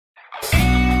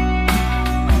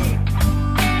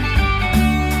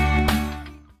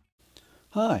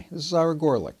Hi, this is Ira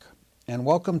Gorlick, and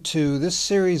welcome to this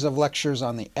series of lectures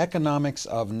on the economics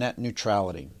of net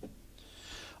neutrality.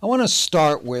 I want to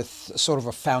start with sort of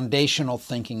a foundational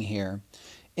thinking here,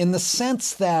 in the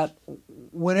sense that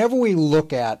whenever we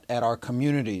look at our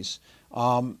communities,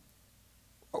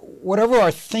 whatever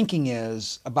our thinking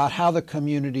is about how the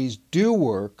communities do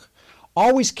work,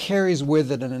 always carries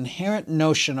with it an inherent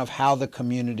notion of how the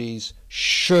communities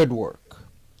should work.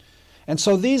 And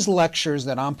so these lectures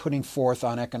that I'm putting forth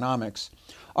on economics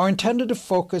are intended to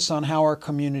focus on how our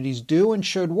communities do and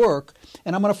should work,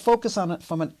 and I'm going to focus on it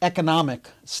from an economic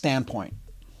standpoint.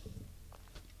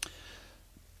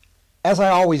 As I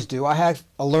always do, I have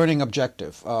a learning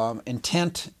objective.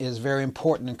 Intent is very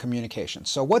important in communication.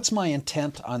 So what's my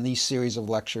intent on these series of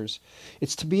lectures?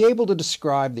 It's to be able to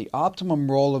describe the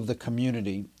optimum role of the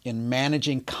community in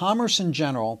managing commerce in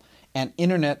general and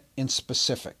internet in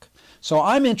specific. So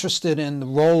I'm interested in the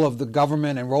role of the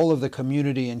government and role of the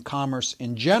community in commerce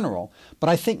in general, but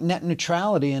I think net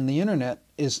neutrality in the internet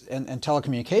and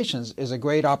telecommunications is a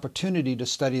great opportunity to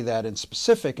study that in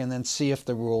specific and then see if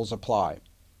the rules apply.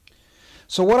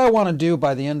 So what I want to do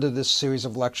by the end of this series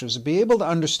of lectures is be able to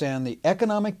understand the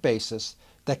economic basis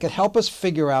that could help us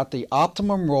figure out the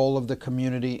optimum role of the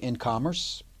community in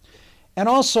commerce. And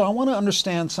also, I want to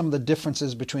understand some of the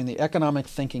differences between the economic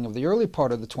thinking of the early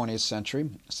part of the 20th century,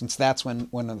 since that's when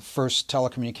the first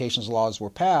telecommunications laws were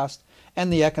passed,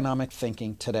 and the economic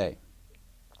thinking today.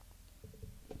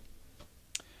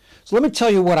 So let me tell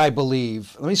you what I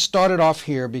believe. Let me start it off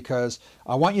here because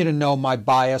I want you to know my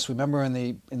bias. Remember in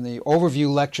the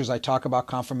overview lectures I talk about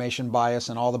confirmation bias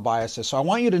and all the biases. So I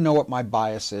want you to know what my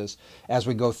bias is as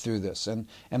we go through this. And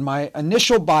my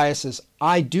initial bias is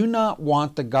I do not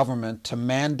want the government to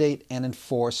mandate and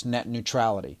enforce net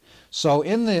neutrality. So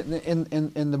in those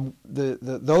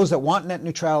that want net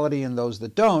neutrality and those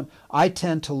that don't, I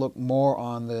tend to look more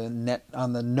on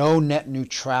the no net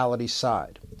neutrality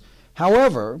side.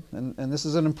 However, and this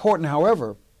is an important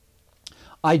however,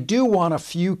 I do want a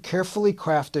few carefully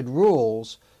crafted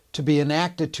rules to be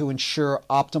enacted to ensure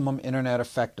optimum internet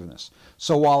effectiveness.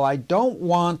 So while I don't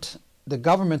want the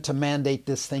government to mandate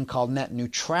this thing called net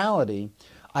neutrality,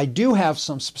 I do have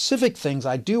some specific things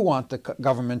I do want the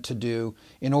government to do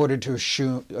in order to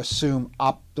assume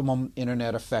optimum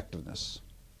internet effectiveness.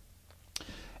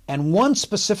 And one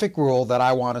specific rule that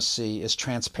I want to see is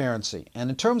transparency. And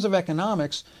in terms of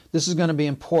economics, this is going to be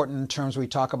important in terms we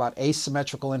talk about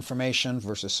asymmetrical information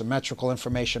versus symmetrical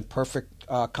information, perfect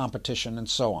competition, and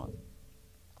so on.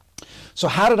 So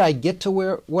how did I get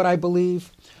to what I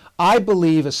believe? I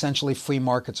believe essentially free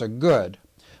markets are good,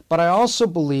 but I also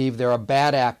believe there are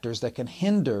bad actors that can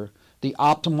hinder the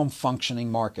optimum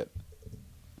functioning market.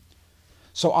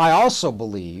 So I also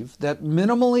believe that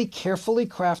minimally carefully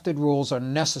crafted rules are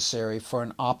necessary for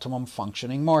an optimum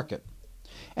functioning market.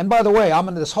 And by the way,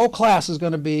 this whole class is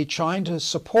going to be trying to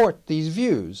support these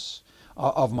views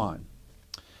of mine.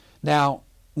 Now,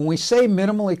 when we say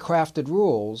minimally crafted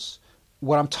rules,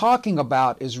 what I'm talking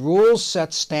about is rules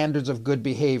set standards of good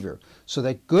behavior so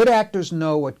that good actors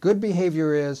know what good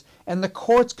behavior is and the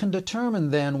courts can determine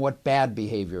then what bad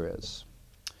behavior is.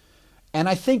 And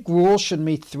I think rules should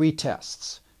meet three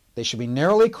tests. They should be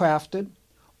narrowly crafted,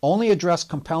 only address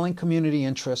compelling community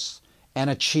interests, and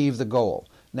achieve the goal.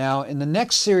 Now, in the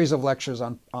next series of lectures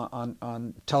on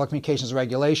telecommunications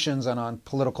regulations and on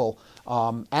political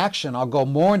action, I'll go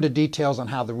more into details on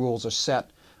how the rules are set,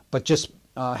 but just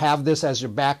have this as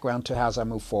your background to as I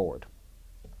move forward.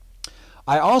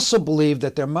 I also believe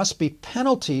that there must be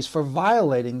penalties for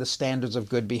violating the standards of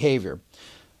good behavior.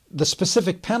 The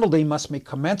specific penalty must be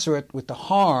commensurate with the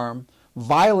harm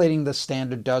violating the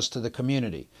standard does to the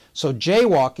community. So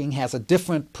jaywalking has a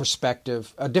different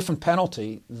perspective, a different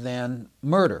penalty than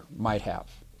murder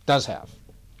does have.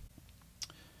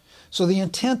 So the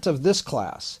intent of this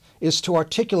class is to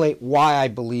articulate why I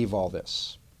believe all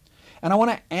this. And I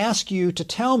want to ask you to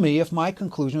tell me if my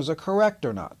conclusions are correct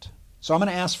or not. So I'm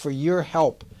going to ask for your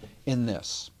help in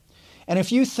this. And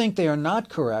if you think they are not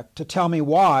correct, to tell me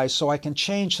why so I can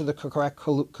change to the correct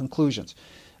conclusions.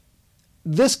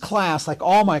 This class, like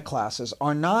all my classes,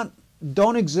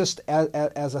 don't exist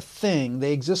as a thing.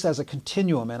 They exist as a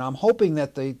continuum. And I'm hoping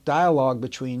that the dialogue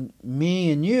between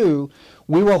me and you,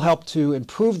 we will help to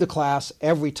improve the class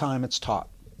every time it's taught.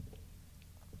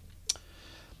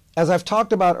 As I've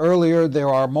talked about earlier, there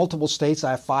are multiple states.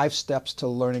 I have 5 steps to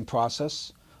the learning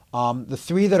process. The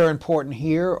 3 that are important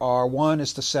here are, one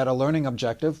is to set a learning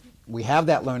objective. We have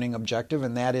that learning objective,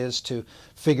 and that is to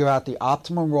figure out the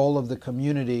optimum role of the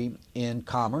community in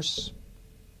commerce.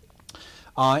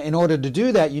 In order to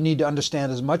do that, you need to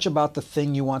understand as much about the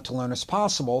thing you want to learn as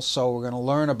possible. So we're going to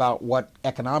learn about what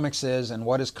economics is and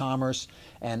what is commerce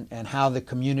and how the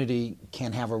community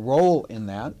can have a role in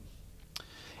that.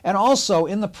 And also,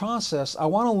 in the process, I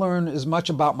want to learn as much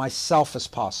about myself as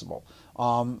possible.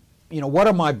 What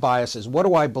are my biases? What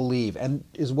do I believe? And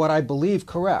is what I believe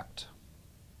correct?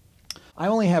 I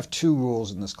only have 2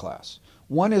 rules in this class.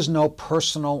 One is no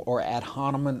personal or ad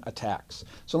hominem attacks.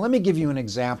 So let me give you an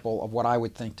example of what I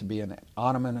would think to be an ad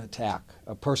hominem attack,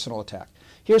 a personal attack.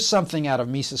 Here's something out of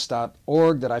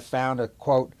Mises.org that I found. A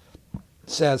quote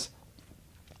says,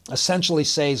 essentially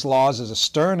Say's laws is a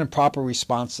stern and proper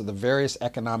response to the various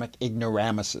economic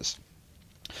ignoramuses.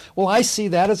 Well, I see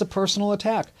that as a personal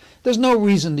attack. There's no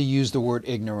reason to use the word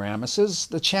ignoramuses.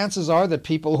 The chances are that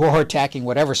people who are attacking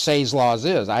whatever Say's laws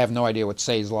is, I have no idea what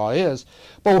Say's law is,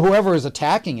 but whoever is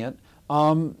attacking it,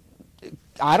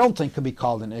 I don't think could be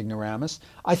called an ignoramus.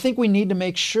 I think we need to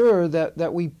make sure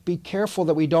that we be careful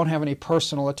that we don't have any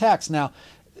personal attacks. Now,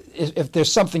 if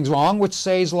there's something wrong with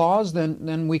Say's laws,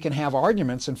 then we can have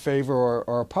arguments in favor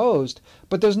or opposed,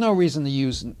 but there's no reason to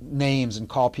use names and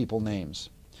call people names.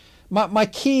 My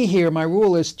key here, my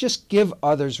rule is just give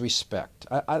others respect.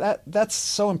 That's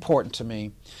so important to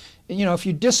me. If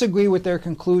you disagree with their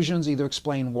conclusions, either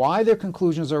explain why their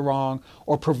conclusions are wrong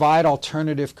or provide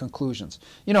alternative conclusions.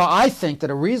 I think that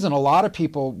a reason a lot of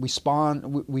people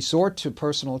resort to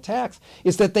personal attacks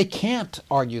is that they can't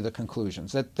argue the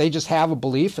conclusions, that they just have a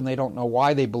belief and they don't know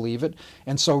why they believe it.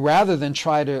 And so rather than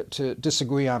try to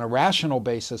disagree on a rational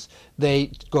basis,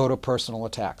 they go to personal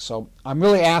attacks. So I'm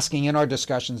really asking in our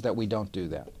discussions that we don't do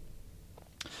that.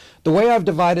 The way I've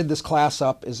divided this class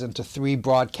up is into 3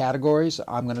 broad categories.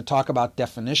 I'm going to talk about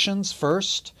definitions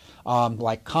first,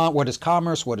 like what is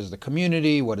commerce, what is the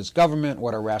community, what is government,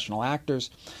 what are rational actors.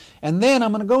 And then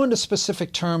I'm going to go into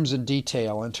specific terms in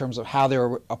detail in terms of how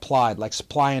they're applied, like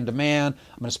supply and demand.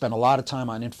 I'm going to spend a lot of time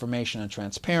on information and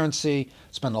transparency,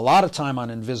 spend a lot of time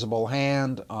on invisible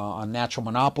hand, on natural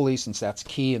monopoly, since that's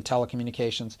key in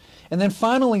telecommunications. And then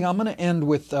finally, I'm going to end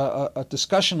with a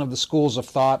discussion of the schools of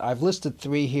thought. I've listed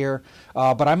 3 here,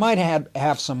 but I might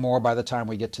have some more by the time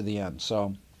we get to the end.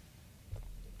 So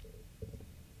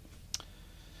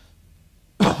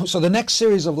the next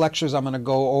series of lectures, I'm going to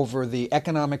go over the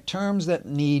economic terms that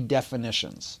need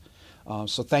definitions.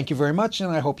 So thank you very much,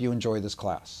 and I hope you enjoy this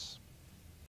class.